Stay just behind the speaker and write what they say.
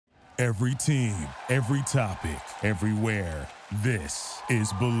Every team, every topic, everywhere. This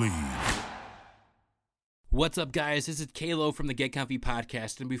is Believe. What's up, guys? This is Kalo from the Get Comfy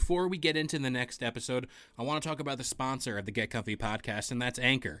podcast. And before we get into the next episode, I want to talk about the sponsor of the Get Comfy podcast, and that's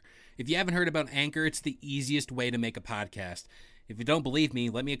Anchor. If you haven't heard about Anchor, it's the easiest way to make a podcast. If you don't believe me,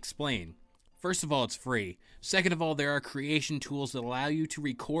 let me explain. First of all, it's free. Second of all, there are creation tools that allow you to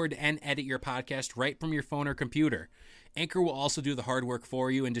record and edit your podcast right from your phone or computer. Anchor will also do the hard work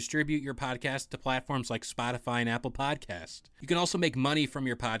for you and distribute your podcast to platforms like Spotify and Apple Podcasts. You can also make money from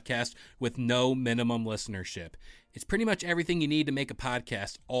your podcast with no minimum listenership. It's pretty much everything you need to make a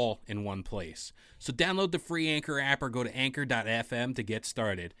podcast all in one place. So download the free Anchor app or go to anchor.fm to get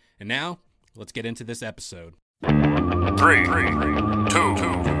started. And now, let's get into this episode. 3, 2,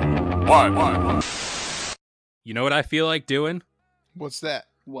 1. You know what I feel like doing? What's that?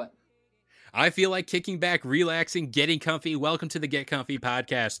 What? I feel like kicking back, relaxing, getting comfy. Welcome to the Get Comfy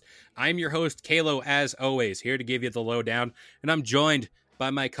podcast. I'm your host, Kalo, as always, here to give you the lowdown, and I'm joined by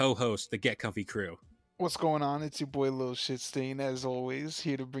my co-host, the Get Comfy crew. What's going on? It's your boy Lil Shitstain, as always,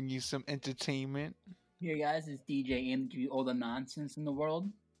 here to bring you some entertainment. Here, guys, it's DJ Aim to do all the nonsense in the world.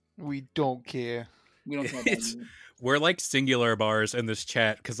 We don't care. We don't care about you. We're like singular bars in this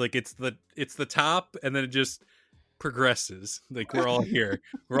chat because like it's the top and then it just progresses. Like we're all here.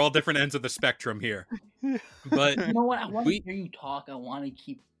 We're all different ends of the spectrum here. But You know what? I want to hear you talk. I want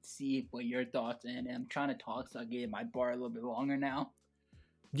to see what your thoughts and I'm trying to talk, so I get my bar a little bit longer now.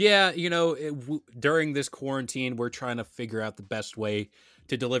 yeah, you know, during this quarantine, we're trying to figure out the best way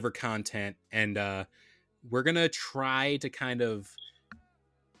to deliver content, and we're gonna try to kind of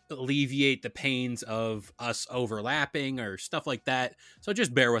alleviate the pains of us overlapping or stuff like that. So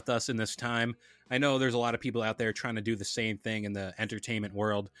just bear with us in this time. I know there's a lot of people out there trying to do the same thing in the entertainment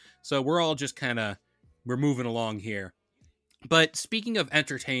world. So we're all just we're moving along here. But speaking of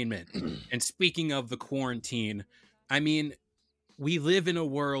entertainment and speaking of the quarantine, I mean, we live in a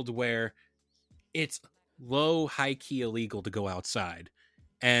world where it's high-key illegal to go outside.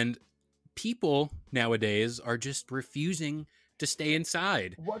 And people nowadays are just refusing to stay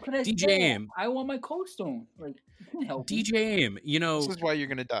inside. What could I DJ say? Aim. I want my Cold Stone. Like, you can't help me. DJ Aim, you know, This is why you're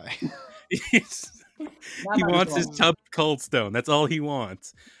gonna die. he wants his tub Cold Stone. That's all he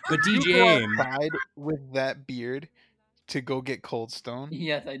wants. But You DJ go Aim, outside with that beard to go get Cold Stone.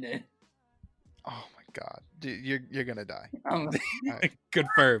 Yes, I did. Oh my god, dude, you're gonna die.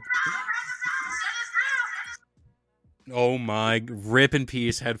 confirmed. Oh my, rip in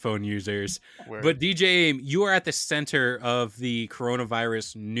peace, headphone users. Word. But DJ Aim, you are at the center of the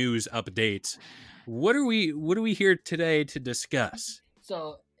coronavirus news update. What are we here today to discuss?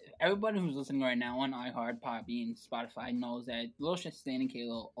 So, everybody who's listening right now on iHeart, Podbean, Spotify knows that Lil Shitstain and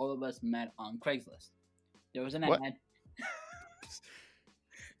Kalo, all of us met on Craigslist. There was an What? ad.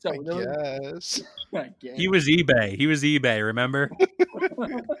 So, I guess. He was eBay, remember?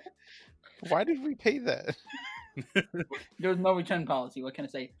 Why did we pay that? There was no return policy. What can I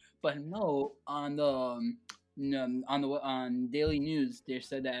say? But no, on daily news, they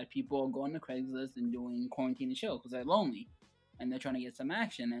said that people are going to Craigslist and doing quarantine and chill because they're lonely, and they're trying to get some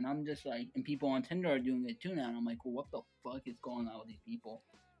action. And I'm just like, and people on Tinder are doing it too now. And I'm like, well, what the fuck is going on with these people?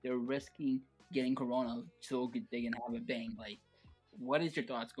 They're risking getting corona so they can have a bang. Like, what is your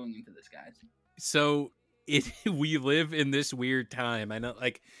thoughts going into this, guys? So we live in this weird time. I know,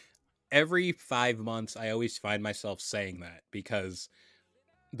 like, every 5 months, I always find myself saying that because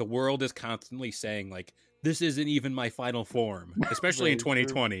the world is constantly saying, like, this isn't even my final form, especially in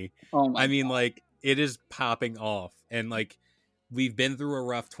 2020. Oh my I mean, like, it is popping off. And, like, we've been through a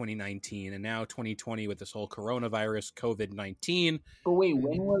rough 2019 and now 2020 with this whole coronavirus, COVID-19. But wait,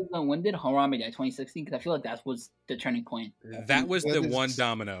 when did Harambe die? 2016? Because I feel like that was the turning point. That was That the is- one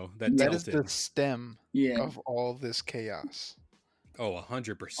domino that That is tilted. the stem Yeah. of all this chaos. Oh,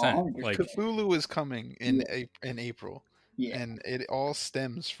 100%. 100%. Like, Cthulhu is coming in April, Yeah. and it all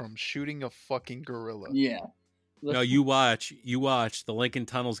stems from shooting a fucking gorilla. Yeah. no, you watch. The Lincoln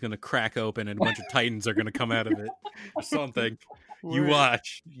Tunnel's going to crack open and a bunch of Titans are going to come out of it or something. You Word.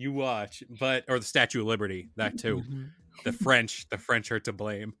 watch. But, or the Statue of Liberty, that too. Mhm. The French are to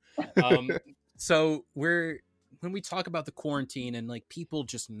blame. So when we talk about the quarantine and like people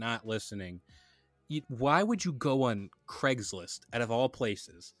just not listening, why would you go on Craigslist out of all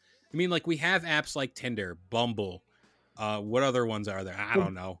places? I mean, like we have apps like Tinder, Bumble. What other ones are there? I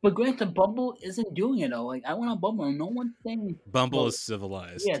don't know. But granted, Bumble isn't doing it though. Like I went on Bumble and no one's saying Bumble well, is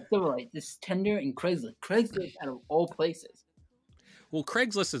civilized. Yeah, so like this Tinder and Craigslist. Craigslist out of all places. Well,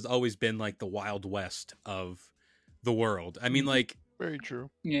 Craigslist has always been like the Wild West of the world. I mean, like Very true.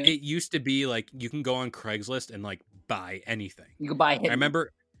 Yeah. it used to be like you can go on Craigslist and like buy anything. You could buy I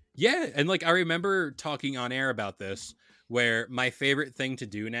remember Yeah, and like I remember talking on air about this, where my favorite thing to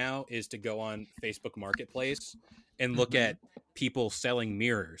do now is to go on Facebook Marketplace and look Mhm. at people selling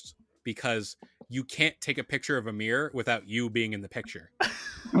mirrors, because you can't take a picture of a mirror without you being in the picture.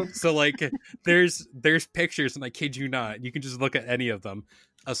 So like there's pictures, and I kid you not, you can just look at any of them,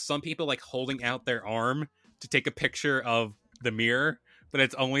 of some people like holding out their arm to take a picture of the mirror, but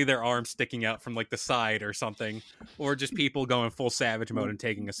it's only their arm sticking out from like the side or something, or just people going full savage mode and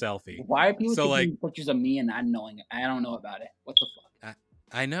taking a selfie. Why are people So like taking pictures of me and not knowing it? I don't know about it. What the fuck?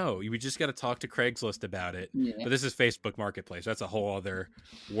 I know we just got to talk to Craigslist about it, Yeah. but this is Facebook Marketplace. That's a whole other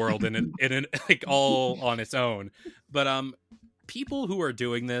world in like all on its own. But people who are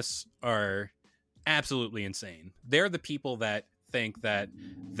doing this are absolutely insane. They're the people that think that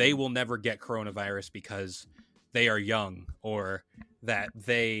they will never get coronavirus because they are young, or that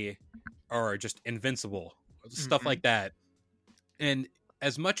they are just invincible, stuff Mhm. like that. And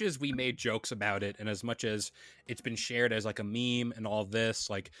as much as we made jokes about it, and as much as it's been shared as like a meme and all this,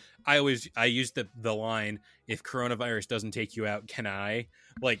 like I use the line, if coronavirus doesn't take you out, can I?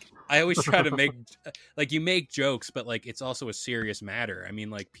 Like I always try to make like, you make jokes, but like it's also a serious matter. I mean,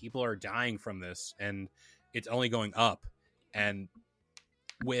 like people are dying from this, and it's only going up. And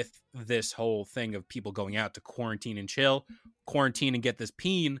with this whole thing of people going out to quarantine and chill, quarantine and get this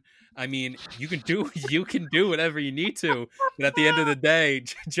peen, I mean, you can do whatever you need to, but at the end of the day,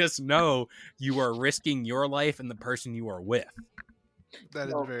 just know you are risking your life and the person you are with. That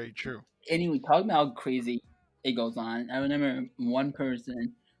is Well, very true. Anyway, talking about how crazy it goes on. I remember one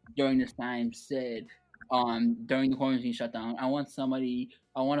person during this time said, during the quarantine shutdown, I want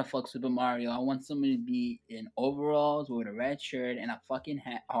to fuck Super Mario. I want somebody to be in overalls with a red shirt and a fucking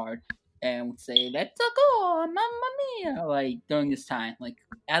hat hard and say, let's go, mamma mia. Like, during this time. Like,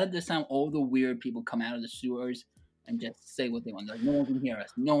 out of this time, all the weird people come out of the sewers and just say what they want. Like, no one can hear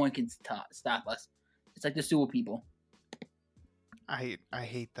us. No one can stop us. It's like the sewer people. I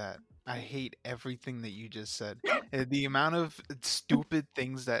hate that. I hate everything that you just said. The amount of stupid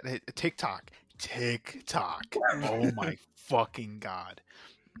things that TikTok. Oh my fucking god.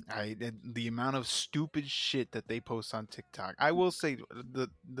 The amount of stupid shit that they post on TikTok. I will say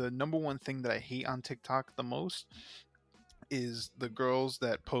the number one thing that I hate on TikTok the most is the girls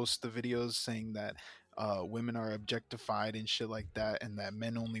that post the videos saying that women are objectified and shit like that, and that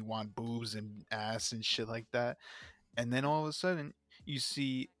men only want boobs and ass and shit like that. And then all of a sudden you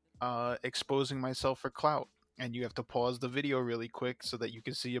see exposing myself for clout, and you have to pause the video really quick so that you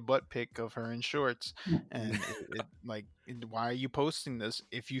can see a butt pic of her in shorts. And why are you posting this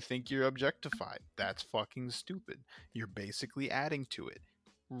if you think you're objectified? That's fucking stupid. You're basically adding to it,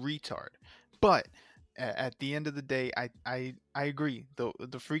 retard. But at the end of the day, I agree.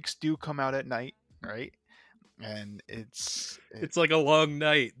 The freaks do come out at night, right? And it's like a long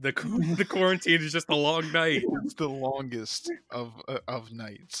night. The quarantine is just a long night. It's the longest of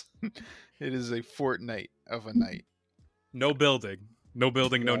nights. It is a fortnight of a night. No building, no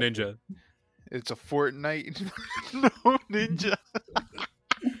ninja. It's a fortnight, no ninja.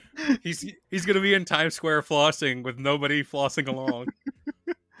 He's gonna be in Times Square flossing with nobody flossing along.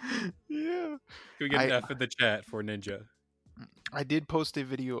 Yeah. Can we get an F in the chat for Ninja? I did post a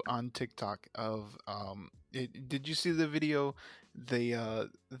video on TikTok of did you see the video? They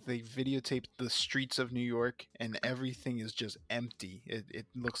videotaped the streets of New York, and everything is just empty. It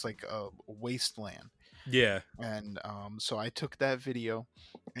looks like a wasteland. Yeah. And so I took that video,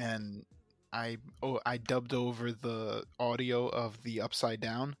 and I dubbed over the audio of the Upside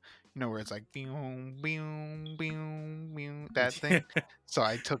Down, where it's like boom, boom, boom, boom, that thing. So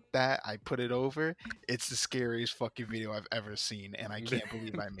I took that, I put it over. It's the scariest fucking video I've ever seen, and I can't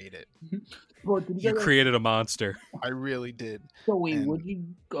believe I made it. Well, You created a monster. I really did. So wait, And- would you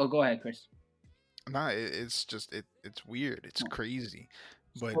go ahead, Chris? Nah, it's just it's weird. It's crazy.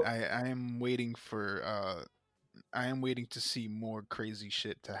 But So- I am waiting for I am waiting to see more crazy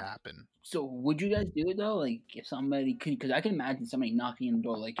shit to happen. So would you guys do it though? Like if somebody could, because I can imagine somebody knocking on the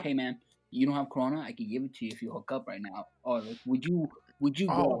door, like, "Hey man, you don't have Corona? I can give it to you if you hook up right now." Or like, would you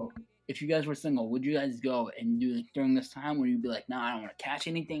go if you guys were single? Would you guys go and do like during this time where you'd be like, "Nah, I don't want to catch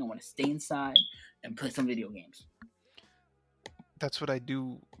anything. I want to stay inside and play some video games." That's what I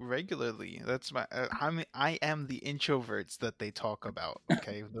do regularly. That's my I am the introverts that they talk about.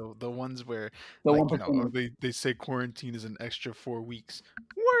 Okay, the ones where The like 1%. they say quarantine is an extra 4 weeks.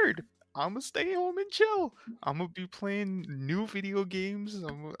 Word. I'm gonna stay home and chill. I'm gonna be playing new video games.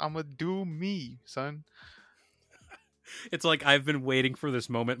 I'm gonna do me, son. It's like I've been waiting for this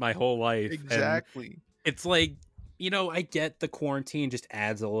moment my whole life. and Exactly. it's like, I get the quarantine just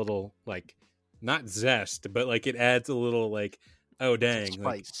adds a little, like, not zest, but like it adds a little, like, oh dang,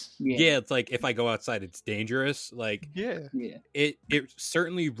 like, Spice. yeah, it's like if I go outside, it's dangerous. Like, Yeah. Yeah. it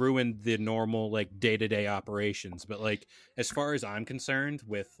certainly ruined the normal like day-to-day operations. But like, as far as I'm concerned,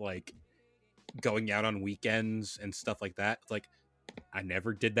 with like going out on weekends and stuff like that, like, I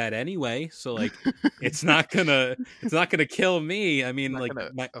never did that anyway, so like it's not gonna kill me. I mean, Not like,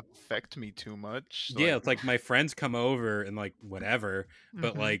 gonna my affect me too much. yeah, it's like my friends come over and like whatever,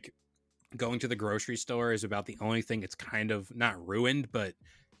 but Mhm. like going to the grocery store is about the only thing it's kind of not ruined, but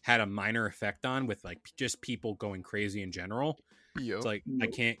had a minor effect on, with like just people going crazy in general. Yo. It's like I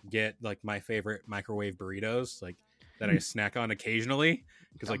Yep. can't get like my favorite microwave burritos like that I snack on occasionally,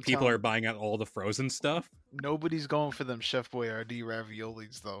 because like I'm people telling are buying out all the frozen stuff. Nobody's going for them Chef Boyardee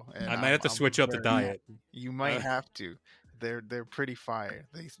raviolis though. And I might have to switch up the very- diet. You might Uh, have to. They're pretty fire.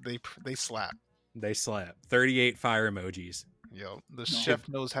 They slap. They slap 38 fire emojis. Yo, the chef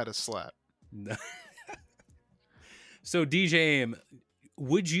knows how to slap. No. So DJ Aim,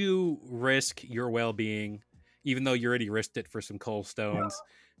 would you risk your well-being, even though you already risked it for some coal stones?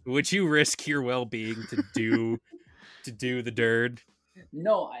 Would you risk your well-being to do the dirt?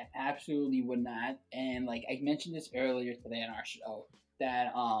 No, I absolutely would not. And like I mentioned this earlier today on our show,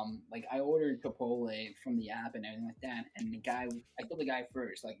 that like I ordered Chipotle from the app and everything like that, and I told the guy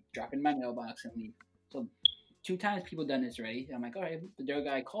first, like, drop in my mailbox and leave. So 2 times people done this already. And I'm like, all right. The door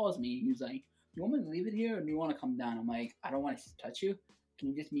guy calls me. He's like, you want me to leave it here or do you want to come down? I'm like, I don't want to touch you. Can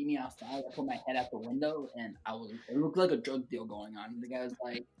you just meet me outside? I put my head out the window and it looked like a drug deal going on. The guy was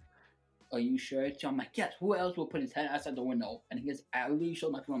like, are you sure? So I'm like, yes, who else will put his head outside the window? And he goes, I literally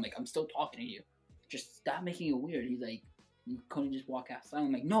showed my phone. I'm like, I'm still talking to you. Just stop making it weird. He's like, you couldn't just walk outside.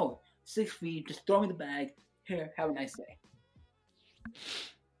 I'm like, no, 6 feet, just throw me the bag. Here, have a nice day.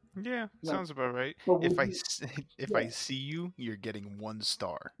 Yeah, No. sounds about right. But If would I you- s- if Yeah. I see you, you're getting 1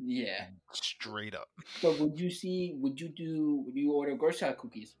 star Yeah. straight up. So would you order Girl Scout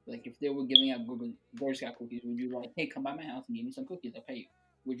cookies? Like if they were giving out Girl Scout cookies, would you like, hey, come by my house and give me some cookies? I'll pay you.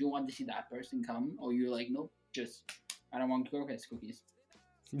 Would you want to see that person come? Or you're like, nope, I don't want Girl Scout cookies.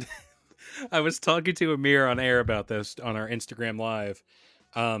 I was talking to Amir on air about this on our Instagram live.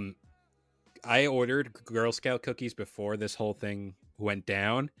 I ordered Girl Scout cookies before this whole thing went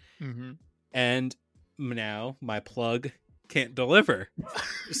down, Mm-hmm. and now my plug can't deliver.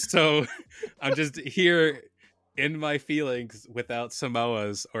 So I'm just here in my feelings without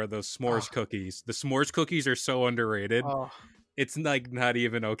Samoas or those s'mores Oh. cookies. The s'mores cookies are so underrated. Oh, It's like not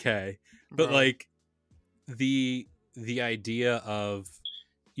even okay. But bro. like the idea of,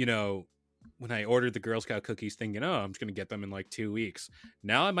 you know, when I ordered the Girl Scout cookies thinking, oh, I'm just gonna get them in like 2 weeks.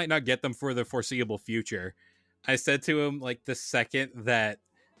 Now I might not get them for the foreseeable future. I said to him, like, the second that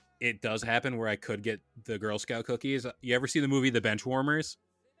it does happen where I could get the Girl Scout cookies, you ever see the movie The Benchwarmers?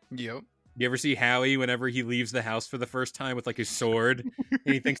 Yep. You ever see Howie whenever he leaves the house for the first time with like his sword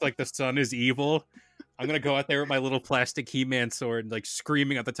and he thinks like the sun is evil? I'm gonna go out there with my little plastic He-Man sword, like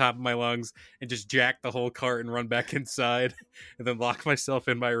screaming at the top of my lungs, and just jack the whole cart and run back inside, and then lock myself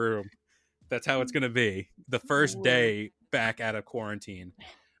in my room. That's how it's gonna be the first day back out of quarantine.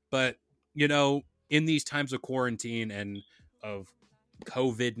 But you know, in these times of quarantine and of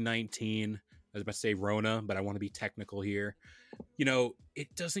COVID-19, I was about to say Rona, but I want to be technical here. You know,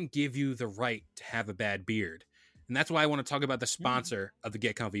 it doesn't give you the right to have a bad beard. And that's why I want to talk about the sponsor of the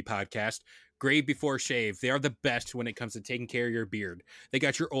Get Comfy podcast, Grave Before Shave. They are the best when it comes to taking care of your beard. They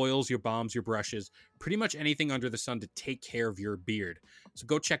got your oils, your balms, your brushes, pretty much anything under the sun to take care of your beard. So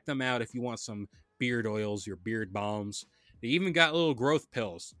go check them out if you want some beard oils, your beard balms. They even got little growth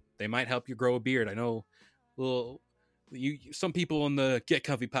pills. They might help you grow a beard. I know some people on the Get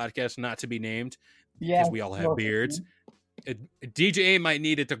Comfy podcast, not to be named, because we all have beards. DJ might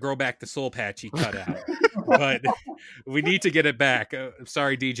need it to grow back the soul patch he cut out, but we need to get it back.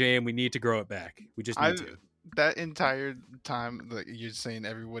 Sorry, DJ, we need to grow it back. We just need to. That entire time that you're saying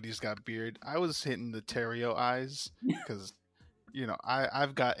everybody's got beard, I was hitting the Terrio eyes because, you know,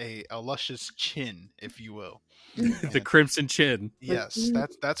 I've got a luscious chin, if you will. The And crimson chin. yes,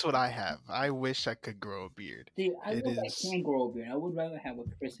 that's what I have. I wish I could grow a beard. See, I It wish I is- can grow a beard. I would rather have what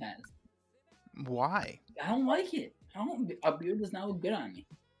Chris has. Why? I don't like it. A beard does not look good on me.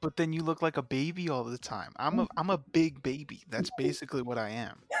 But then you look like a baby all the time. I'm a big baby. That's basically what I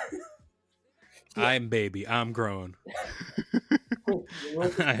am. I'm baby. I'm grown.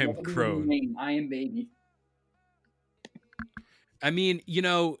 Chris, I am what is your grown. name? I am baby. I mean, you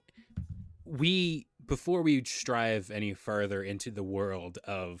know, before we strive any further into the world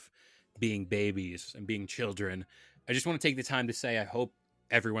of being babies and being children, I just want to take the time to say I hope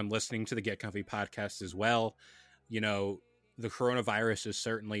everyone listening to the Get Comfy podcast as well. You know, the coronavirus is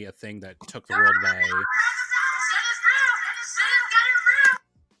certainly a thing that took the world by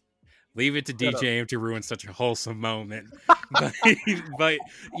Leave it to DJ to ruin such a wholesome moment. but,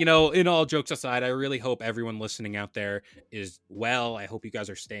 you know, in all jokes aside, I really hope everyone listening out there is well. I hope you guys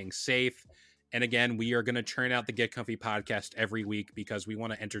are staying safe. And again, we are going to churn out the Get Comfy podcast every week because we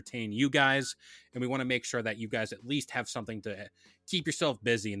want to entertain you guys. And we want to make sure that you guys at least have something to keep yourself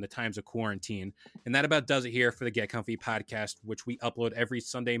busy in the times of quarantine. And that about does it here for the Get Comfy podcast, which we upload every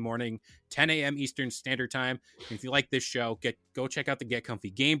Sunday morning, 10 a.m. Eastern Standard Time. And if you like this show, go check out the Get Comfy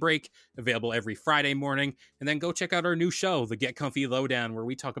Game Break, available every Friday morning. And then go check out our new show, the Get Comfy Lowdown, where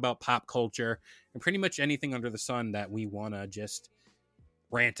we talk about pop culture and pretty much anything under the sun that we want to just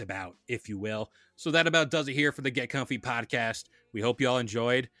rant about, if you will. So that about does it here for the Get Comfy podcast. We hope you all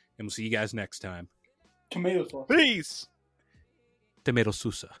enjoyed, and we'll see you guys next time. Tomato sauce. Peace. Tomato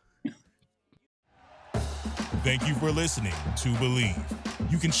Sousa. Thank you for listening to Believe.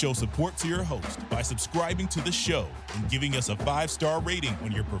 You can show support to your host by subscribing to the show and giving us a 5-star rating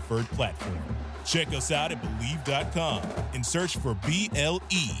on your preferred platform. Check us out at Believe.com and search for BLEAV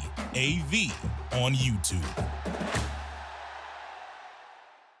on YouTube.